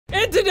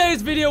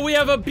today's video, we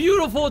have a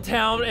beautiful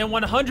town and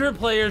 100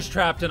 players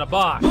trapped in a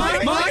box.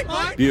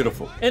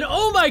 Beautiful. And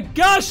oh my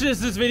gosh,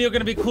 is this video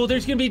gonna be cool.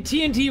 There's gonna be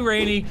TNT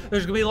raining.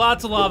 There's gonna be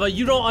lots of lava.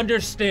 You don't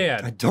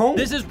understand. I don't.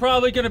 This is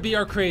probably gonna be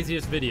our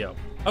craziest video.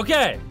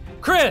 Okay,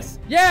 Chris.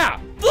 Yeah.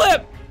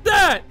 Flip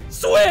that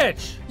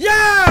switch.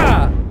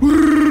 Yeah.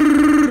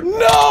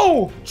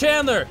 No.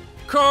 Chandler,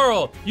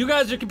 Carl, you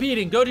guys are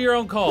competing. Go to your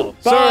own call.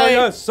 Sir,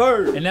 yes,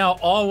 sir. And now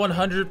all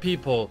 100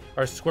 people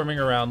are squirming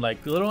around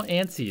like little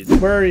antsies.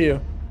 Where are you?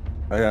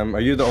 I am. Are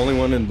you the only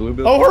one in blue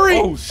building? Oh, hurry!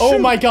 Oh, shoot. Oh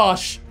my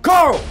gosh.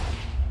 Carl!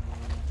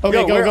 Okay,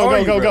 Yo, go, where go, are go,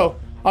 you, go, bro? go.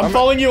 I'm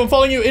following you. I'm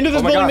following you into this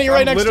Oh my building gosh, that you're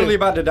right I'm next literally to.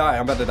 about to die.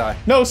 I'm about to die.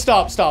 No,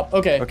 stop, stop.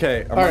 Okay.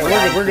 Okay. All right, we're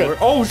good, we're good.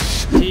 Oh,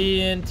 sh.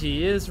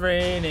 TNT is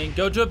raining.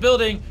 Go to a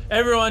building.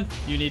 Everyone,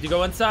 you need to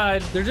go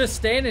inside. They're just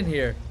standing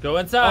here. Go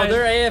inside. Oh,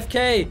 they're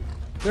AFK.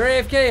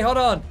 They're AFK. Hold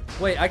on.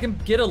 Wait, I can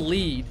get a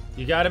lead.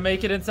 You gotta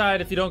make it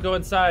inside. If you don't go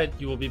inside,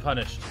 you will be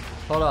punished.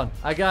 Hold on.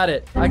 I got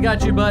it. I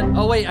got you, bud.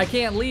 Oh, wait. I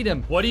can't lead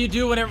him. What do you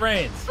do when it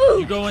rains?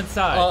 You go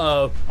inside.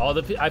 Uh-oh.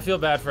 I feel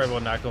bad for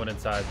everyone not going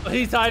inside.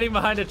 He's hiding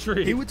behind a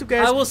tree.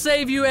 I will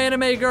save you,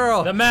 anime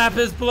girl. The map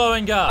is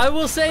blowing up. I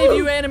will save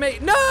you,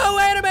 anime. No,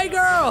 anime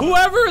girl.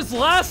 Whoever is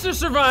last to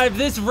survive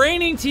this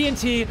raining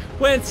TNT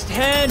wins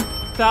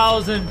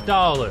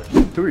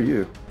 $10,000. Who are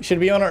you? Should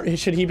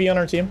he be on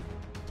our team?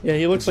 Yeah,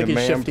 he looks like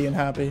he's shifty and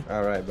happy.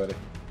 All right, buddy.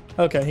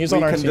 Okay, he's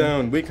on our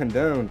team. We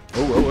condone.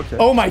 Oh, okay.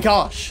 Oh my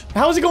gosh.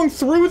 How is it going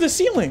through the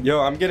ceiling?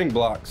 Yo, I'm getting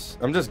blocks.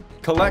 I'm just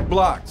collect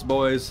blocks,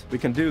 boys. We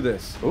can do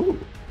this. Ooh.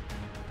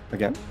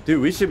 Again? Dude,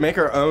 we should make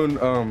our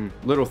own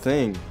little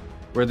thing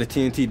where the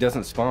TNT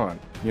doesn't spawn.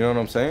 You know what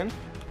I'm saying?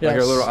 Yes.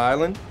 Like our little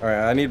island. All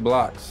right, I need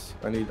blocks.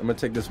 I'm gonna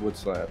take this wood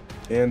slab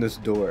and this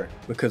door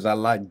because I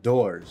like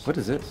doors. What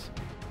is this?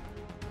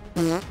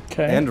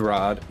 Okay. End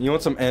rod. You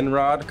want some end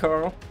rod,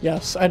 Carl?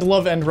 Yes, I'd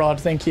love end rod,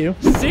 thank you.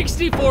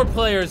 64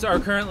 players are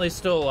currently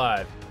still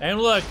alive. And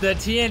look, the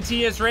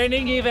TNT is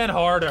raining even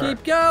harder.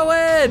 Keep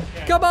going.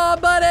 Come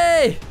on,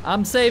 buddy.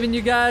 I'm saving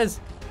you guys.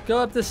 Go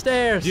up the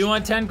stairs. Do you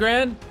want 10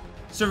 grand?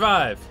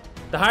 Survive.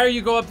 The higher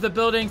you go up the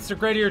buildings, the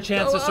greater your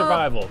chance Go of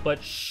survival.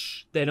 But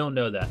shh, they don't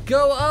know that.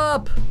 Go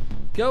up.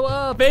 Go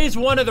up. Phase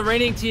 1 of the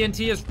raining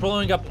TNT is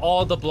blowing up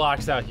all the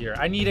blocks out here.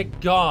 I need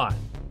it gone.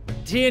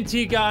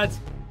 TNT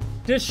gods,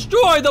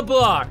 destroy the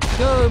block!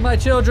 Go, my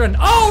children.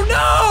 Oh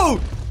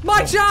no!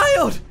 My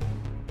child!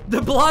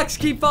 The blocks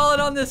keep falling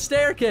on this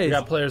staircase. We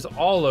got players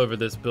all over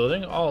this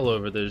building, all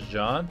over this,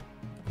 John.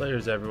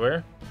 Players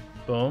everywhere.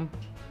 Boom.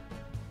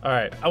 All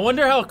right, I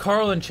wonder how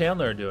Carl and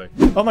Chandler are doing.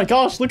 Oh my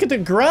gosh, look at the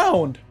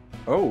ground.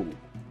 Oh.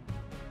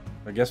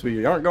 I guess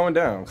we aren't going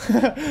down.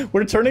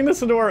 We're turning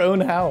this into our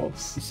own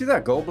house. You see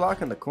that gold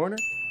block in the corner?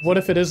 What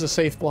if it is a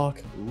safe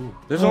block? Ooh.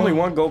 There's only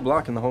one gold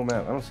block in the whole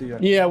map. I don't see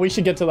that. Yeah, we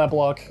should get to that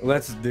block.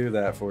 Let's do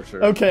that for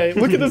sure. Okay,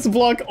 look at this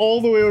block all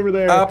the way over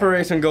there.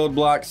 Operation Gold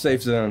Block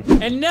Safe Zone.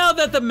 And now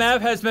that the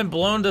map has been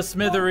blown to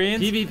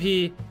smithereens,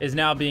 PvP is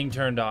now being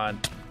turned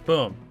on.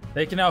 Boom.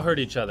 They can now hurt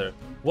each other.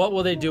 What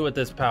will they do with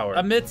this power?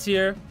 Amit's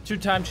here,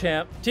 2-time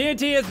champ.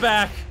 TNT is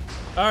back.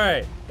 All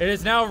right, it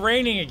is now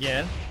raining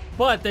again,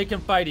 but they can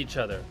fight each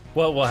other.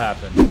 What will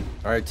happen?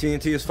 All right,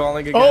 TNT is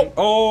falling again.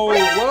 Oh.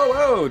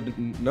 Whoa.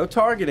 No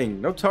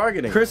targeting, no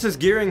targeting. Chris is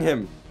gearing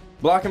him.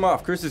 Block him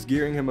off. Chris is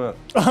gearing him up.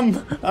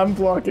 I'm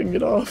blocking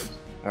it off.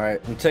 All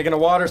right, I'm taking a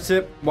water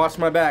sip. Watch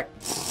my back.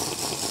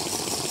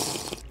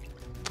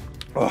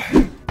 Oh.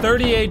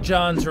 38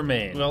 Johns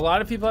remain. A lot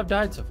of people have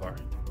died so far.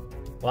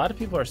 A lot of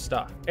people are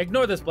stuck.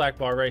 Ignore this black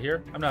bar right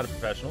here. I'm not a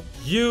professional.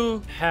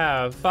 You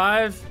have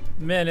 5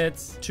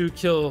 minutes to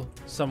kill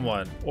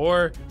someone,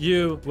 or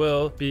you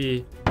will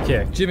be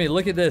kicked. Jimmy,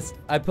 look at this.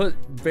 I put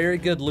very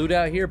good loot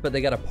out here, but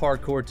they got a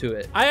parkour to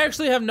it. I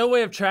actually have no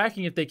way of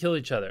tracking if they kill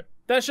each other.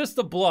 That's just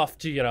the bluff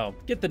to, you know,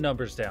 get the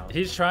numbers down.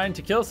 He's trying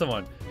to kill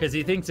someone because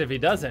he thinks if he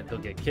doesn't, he'll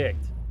get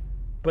kicked.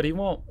 But he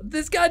won't.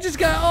 This guy just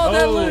got all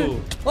that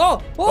loot.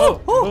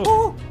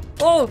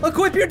 Oh,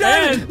 equip your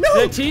diamond. And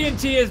No. the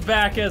TNT is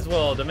back as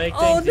well to make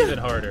things even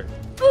harder.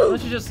 Don't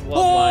you just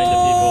love lying to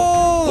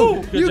people?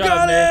 Ooh, you good job,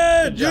 got Nick.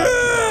 it. Good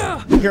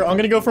job. Yeah. Here, I'm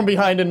gonna go from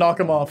behind and knock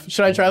him off.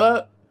 Should I try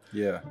that?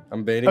 Yeah,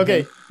 I'm baiting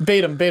Okay, him.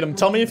 bait him.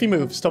 Tell me if he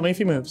moves. Tell me if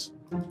he moves.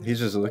 He's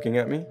just looking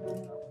at me.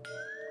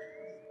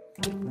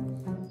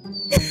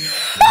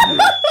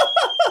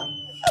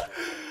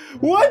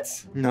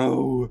 What?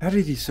 No. How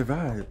did he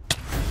survive?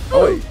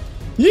 Oh, wait.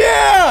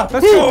 Yeah!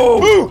 Let's go.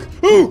 Look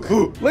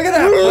at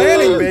that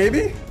planning,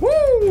 baby.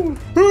 Woo.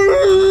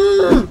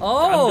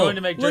 Oh, going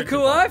to make look jerky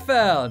who pop. I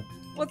found.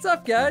 What's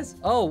up, guys?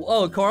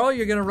 Oh, Carl,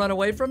 you're gonna run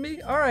away from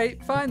me? All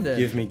right, fine then.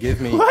 Give me.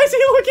 Why is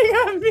he looking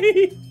at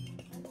me?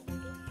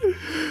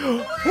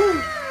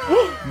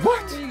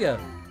 What? There you go.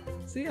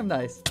 See, I'm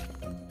nice.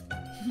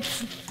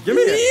 Give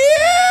me it.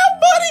 Yeah,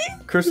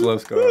 buddy! Chris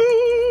loves Carl.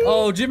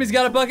 Oh, Jimmy's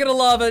got a bucket of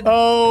lava.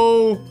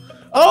 Oh!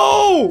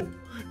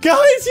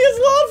 Guys, he has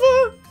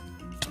lava!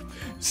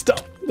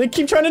 Stop. They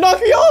keep trying to knock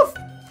me off!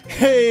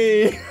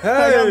 Hey!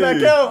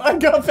 I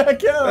got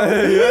back out!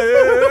 Hey,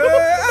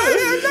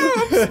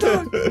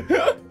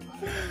 no,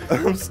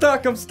 I'm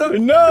stuck.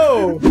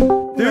 No!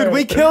 Dude, we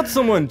We killed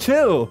someone.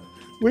 Chill.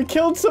 We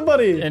killed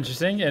somebody.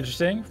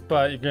 Interesting.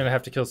 But you're gonna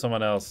have to kill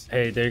someone else.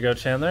 Hey, there you go,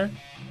 Chandler.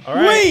 All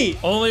right. Wait.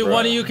 Only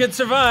one of you can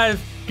survive.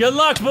 Good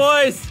luck,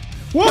 boys.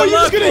 Whoa, Good you're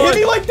just luck, gonna hit boys.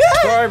 me like that?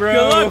 Sorry, bro.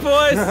 Good luck,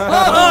 boys.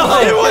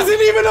 It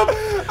wasn't even a.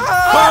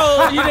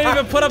 Carl, you didn't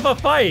even put up a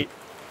fight.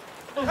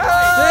 All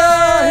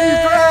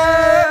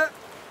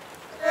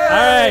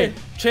right,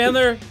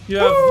 Chandler, you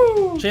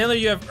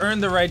have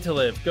earned the right to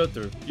live. Go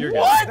through. You're good.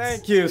 What?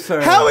 Thank you,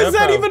 sir. How is No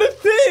that problem. even a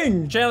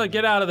thing? Chandler,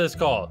 get out of this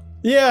call.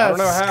 Yeah, don't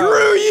know how.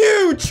 screw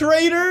you,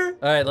 traitor.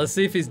 All right, let's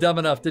see if he's dumb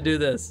enough to do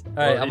this. All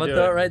right, Will I'm he gonna do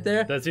throw it right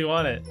there. Does he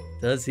want it?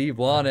 Does he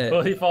want it?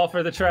 Will he fall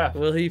for the trap?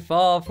 Will he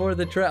fall for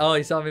the trap? Oh,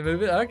 he saw me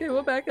move it. Okay,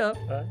 we'll back up.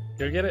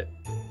 Go get it.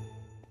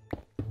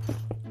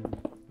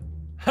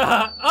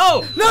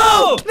 Oh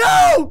No!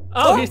 No!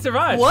 Oh, he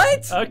survived.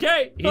 What?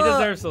 Okay, he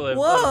deserves to live.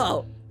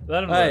 Whoa!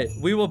 Let him All right,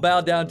 live. we will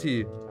bow down to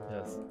you.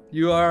 Yes.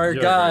 You are our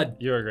You're god.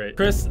 Great. You are great.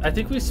 Chris, I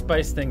think we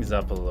spiced things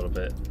up a little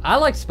bit. I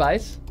like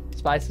spice.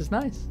 Spice is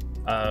nice.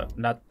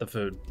 Not the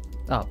food.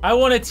 Oh, I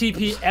want to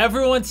TP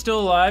everyone still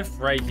alive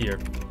right here.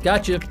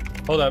 gotcha.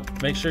 Hold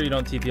up. Make sure you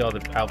don't TP all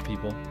the out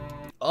people.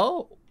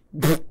 Oh,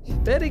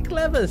 very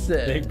clever,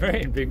 sir. Big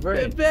brain, big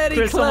brain. Very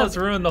Chris clever. almost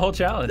ruined the whole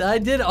challenge. I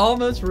did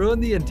almost ruin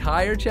the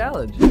entire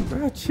challenge.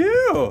 Bro,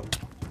 chill.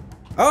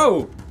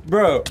 Oh,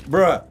 bruh.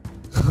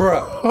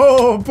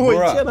 Oh boy,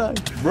 Bruh. Jedi.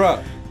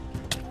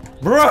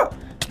 Bruh.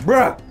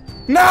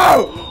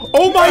 No!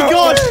 Oh my No.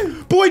 gosh,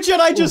 boy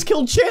Jedi just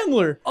killed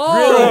Chandler.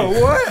 Oh,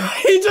 Bro, what?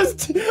 He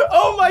just.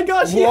 Oh my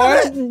gosh, he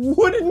What? had a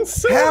wooden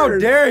sword. How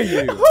dare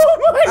you?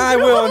 Oh my I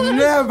god. will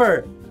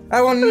never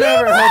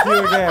help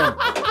you again.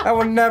 I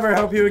will never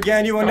help you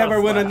again. You will never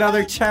win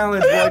another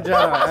challenge, boy Jedi.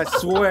 I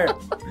swear.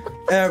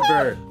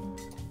 Ever.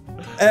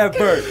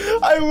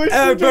 I wish you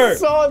Ever. just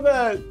saw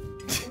that.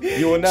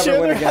 You will never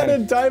Chandler win had a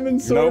again.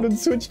 diamond sword Nope. and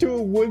switched to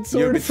a wood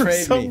sword for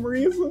betrayed some me.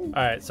 reason.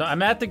 All right, so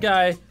I'm at the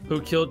guy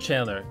who killed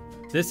Chandler.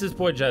 This is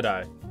Boy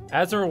Jedi.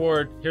 As a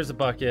reward, here's a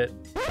bucket.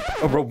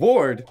 A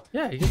reward?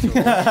 Yeah, he gets a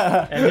reward.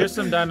 And here's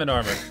some diamond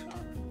armor.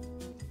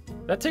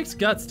 That takes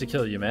guts to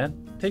kill you,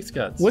 man. Takes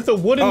guts. With a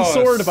wooden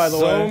sword, by the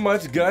So way.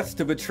 much guts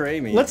to betray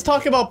me. Let's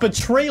talk about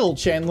betrayal,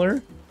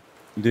 Chandler.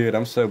 Dude,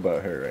 I'm so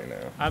butthurt right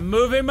now. I'm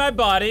moving my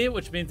body,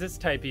 which means it's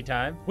typey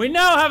time. We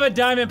now have a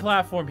diamond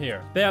platform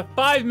here. They have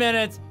 5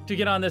 minutes to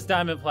get on this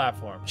diamond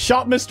platform.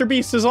 Shop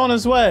MrBeast is on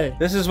his way.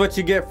 This is what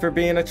you get for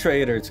being a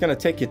traitor. It's gonna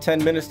take you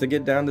 10 minutes to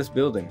get down this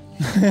building.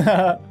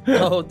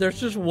 oh,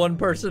 there's just one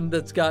person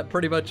that's got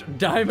pretty much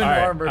diamond All right,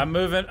 armor. I'm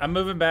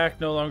moving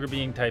back, no longer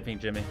being typing,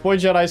 Jimmy. Boy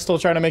Jedi's still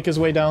trying to make his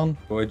way down.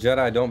 Boy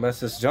Jedi, don't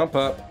mess this jump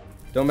up.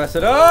 Don't mess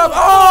it up.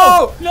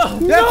 Oh! No!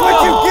 That's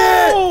what you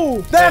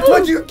get! That's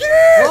what you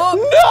get!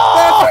 No!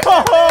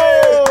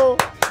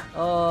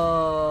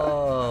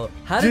 Oh,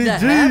 how did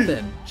that GG.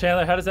 happen?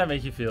 Chandler, how does that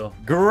make you feel?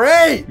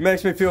 Great!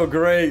 Makes me feel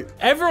great.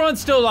 Everyone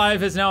still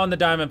alive is now on the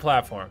diamond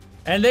platform.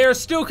 And they are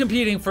still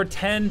competing for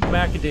 10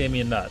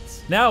 macadamia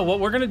nuts. Now, what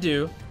we're gonna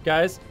do,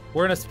 guys,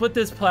 we're gonna split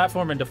this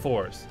platform into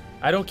 4s.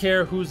 I don't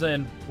care who's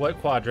in what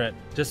quadrant.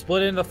 Just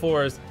split it into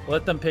 4s.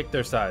 Let them pick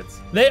their sides.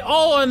 They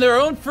all, on their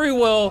own free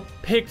will,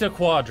 picked a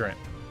quadrant.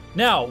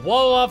 Now,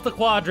 wall off the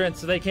quadrant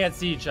so they can't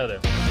see each other.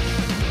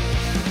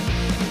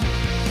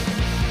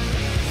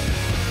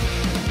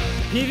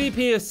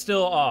 PvP is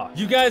still off.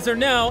 You guys are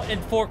now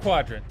in 4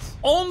 quadrants.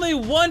 Only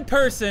one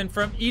person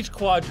from each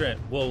quadrant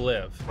will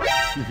live.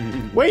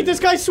 Wait, this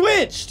guy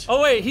switched.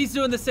 Oh wait, he's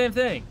doing the same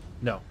thing.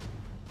 No.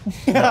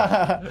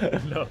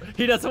 No,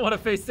 he doesn't want to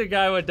face the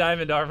guy with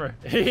diamond armor.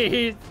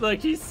 He's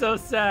so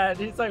sad.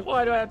 He's like,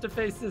 why do I have to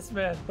face this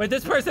man? Wait,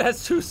 this person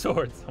has 2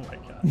 swords. Oh my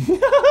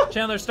god.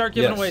 Chandler, start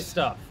giving Yes. away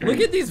stuff. Look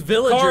at these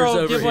villagers Carl,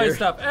 over give here. away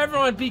stuff.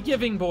 Everyone be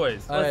giving,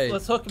 boys. Alright.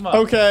 Let's hook them up.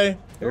 Okay,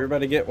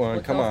 Everybody get one.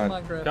 Look Come off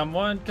on. Minecraft. Come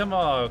on, come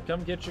on.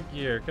 Come get your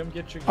gear. Come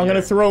get your gear. I'm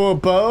gonna throw a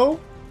bow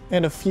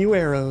and a few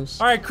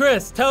arrows. All right,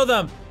 Chris, tell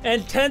them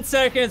in 10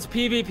 seconds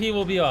PvP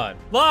will be on.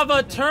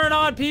 Lava, turn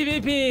on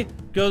PvP.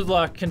 Good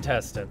luck,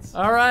 contestants.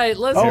 All right,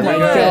 let's Oh do my it.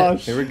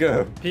 gosh. Here we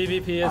go.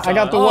 PvP is I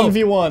got the on.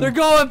 1v1. They're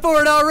going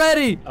for it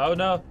already. Oh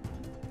no.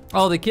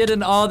 Oh, the kid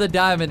in all the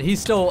diamond. He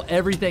stole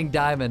everything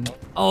diamond.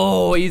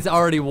 Oh, he's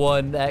already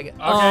won that. Okay,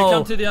 oh.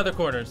 come to the other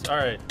corners. All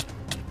right.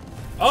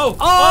 Oh,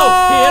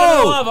 Oh! he hit him in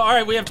the lava. All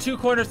right, we have 2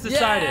 corners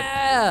decided.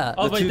 Yeah.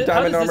 Oh, The wait, 2 how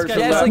diamond does this armors guy are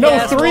Gas left. like No,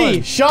 gas 3.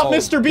 one. Shop Oh,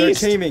 Mr. they're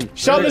Beast. teaming.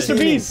 Shop They're Mr.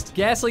 teaming. Beast.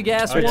 Gasly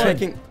gas They're one.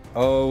 taking.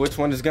 Oh, which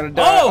one is gonna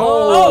die?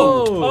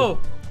 Oh,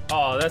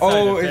 that's not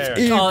Oh, even it's fair.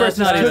 Eve Oh, that's versus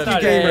not even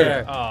Cookie fair.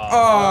 Gamer. Oh, Oh.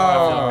 I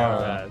feel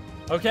kinda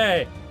bad.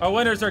 Okay, our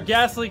winners are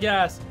Ghastly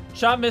Gas,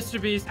 Shop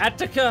MrBeast,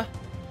 Attica,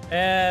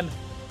 and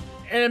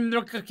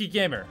Cookie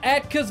Gamer.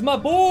 Atka's my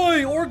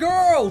boy or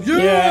girl.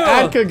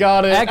 Yeah, Atka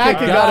got it. Atka Atka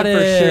got got it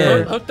for it.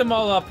 sure. Hook them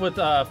all up with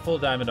full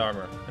diamond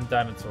armor and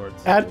diamond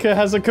swords. Atka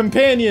has a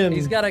companion.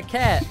 He's got a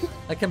cat,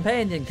 a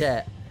companion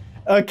cat.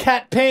 a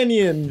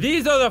cat-panion.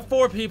 These are the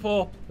 4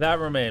 people that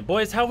remain.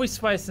 Boys, how are we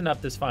spicing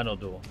up this final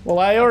duel? Well,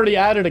 I already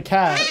added a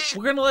cat.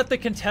 We're gonna let the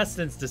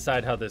contestants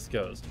decide how this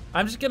goes.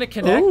 I'm just gonna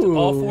connect Ooh.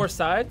 all 4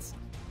 sides,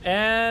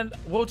 and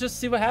we'll just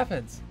see what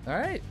happens. All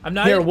right. I'm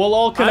not Here, we'll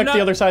all connect the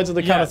other sides of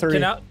the I'm not. count of 3.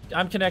 Yeah,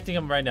 I'm connecting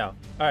them right now.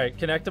 All right,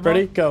 connect them.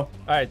 Ready? All. Go. All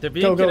right, they're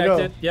being Go, go, go.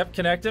 connected. Yep,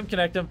 connect them,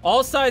 connect them.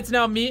 All sides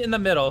now meet in the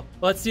middle.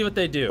 Let's see what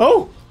they do.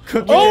 Oh!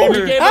 Cookie Oh! we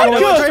gave Gamer.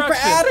 him no Attica! Straight for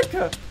instructions.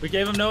 Attica. We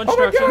gave him no my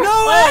instructions. God. No,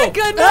 Oh!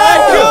 Attica, no!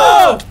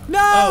 Oh!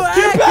 No,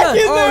 Get back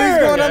in Oh, there! he's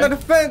going on Okay. the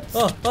defense.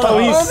 Oh, Oh,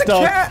 he's the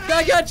stuck. cat.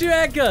 I got you,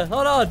 Attica.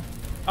 Hold on.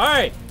 All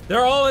right,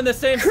 they're all in the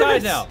same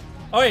side now.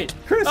 Oh wait.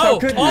 Chris, oh, how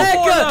could you? all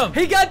 4 of Attica, them.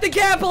 he got the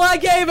gamble I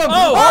gave him.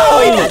 Oh.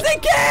 Oh, he Oh.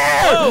 doesn't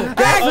care. Oh.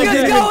 Attica's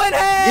Okay. going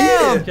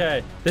ham.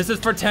 Okay, this is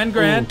for 10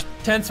 grand.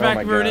 10 Oh my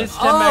smackaroonies,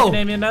 10 God.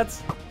 macadamia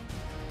nuts.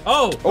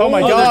 Oh. Oh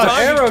my they're gosh.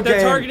 targeting- Arrow They're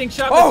game. targeting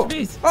Shop Oh.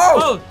 MrBeast. Oh.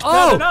 No,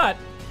 Oh. they're not.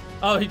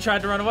 Oh, he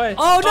tried to run away.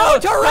 Oh no,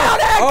 turn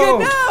around, Attica, Oh.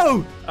 no.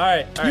 All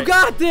right, all right. You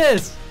got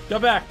this. Go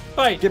back.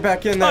 Fight. Get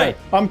back in there. Fight.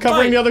 I'm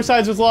covering Fight. the other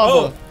sides with Oh,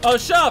 lava. oh,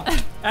 Shop.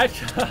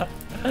 Attica.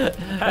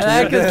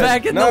 Attica's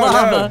back in the No,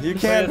 lava. you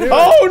can't do it.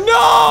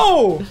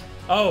 Oh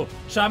no! Oh,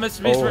 Shop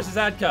MrBeast Oh. versus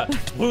Attica.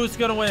 Who's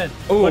gonna win?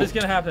 Oh. What is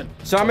gonna happen?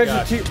 Sean makes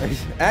gosh. you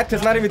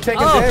Atca's not even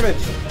taking Oh. damage.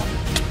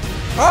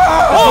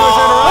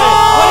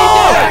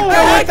 Oh!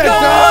 Attica with the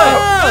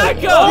dog.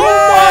 Attica! Oh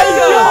my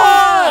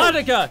God!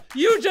 Attica,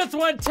 you just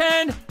won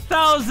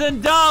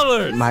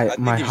 $10,000.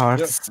 My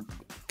heart.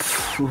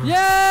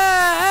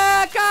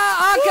 Yeah, Attica.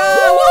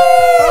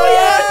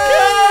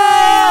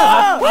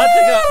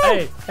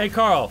 Attica, hey,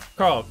 Carl,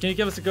 can you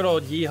give us a good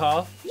old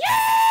yeehaw?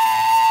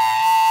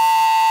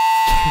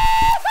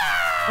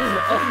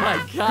 Oh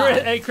my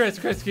God. Chris,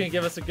 can you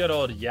give us a good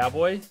old yeah,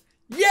 boy?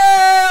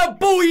 Yeah,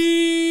 boy.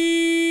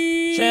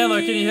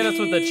 Chandler, can you hit us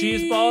with the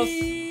cheese balls?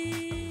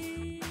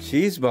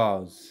 Cheese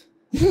balls.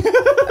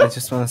 I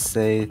just want to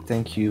say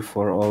thank you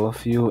for all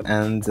of you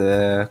and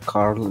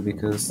Carl,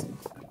 because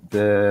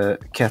the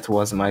cat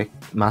was my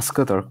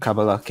mascot, or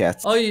Kabbalah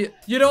cat. Oh, you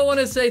don't want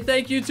to say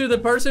thank you to the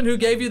person who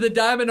gave you the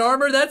diamond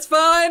armor? That's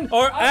fine.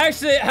 Or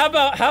actually, how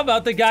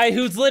about the guy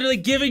who's literally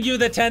giving you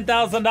the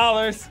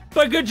 $10,000?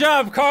 But good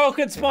job, Carl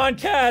could spawn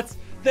cats.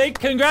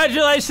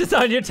 Congratulations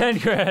on your 10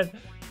 grand.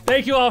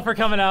 Thank you all for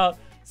coming out.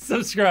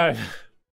 Subscribe.